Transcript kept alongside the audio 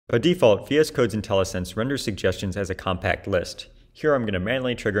By default, VS Code's IntelliSense renders suggestions as a compact list. Here I'm going to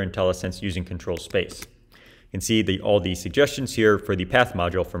manually trigger IntelliSense using ctrl+space. You can see all the suggestions here for the path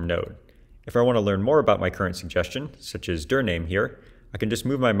module from Node. If I want to learn more about my current suggestion, such as dir name here, I can just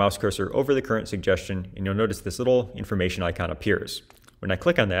move my mouse cursor over the current suggestion and you'll notice this little information icon appears. When I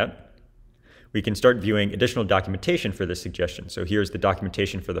click on that, we can start viewing additional documentation for this suggestion. So here's the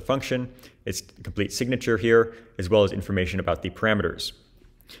documentation for the function, its complete signature here, as well as information about the parameters.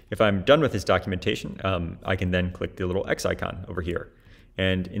 If I'm done with this documentation, I can then click the little X icon over here.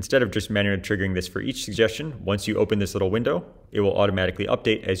 And instead of just manually triggering this for each suggestion, once you open this little window, it will automatically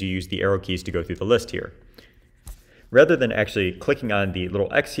update as you use the arrow keys to go through the list here. Rather than actually clicking on the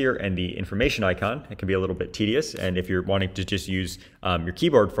little X here and the information icon, it can be a little bit tedious. And if you're wanting to just use your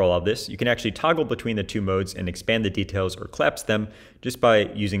keyboard for all of this, you can actually toggle between the two modes and expand the details or collapse them just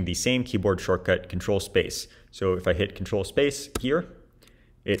by using the same keyboard shortcut, ctrl+space. So if I hit ctrl+space here,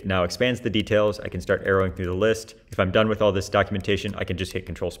 it now expands the details. I can start arrowing through the list. If I'm done with all this documentation, I can just hit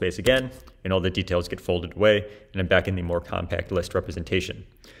ctrl+space again, and all the details get folded away, and I'm back in the more compact list representation.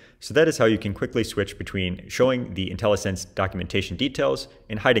 So that is how you can quickly switch between showing the IntelliSense documentation details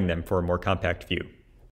and hiding them for a more compact view.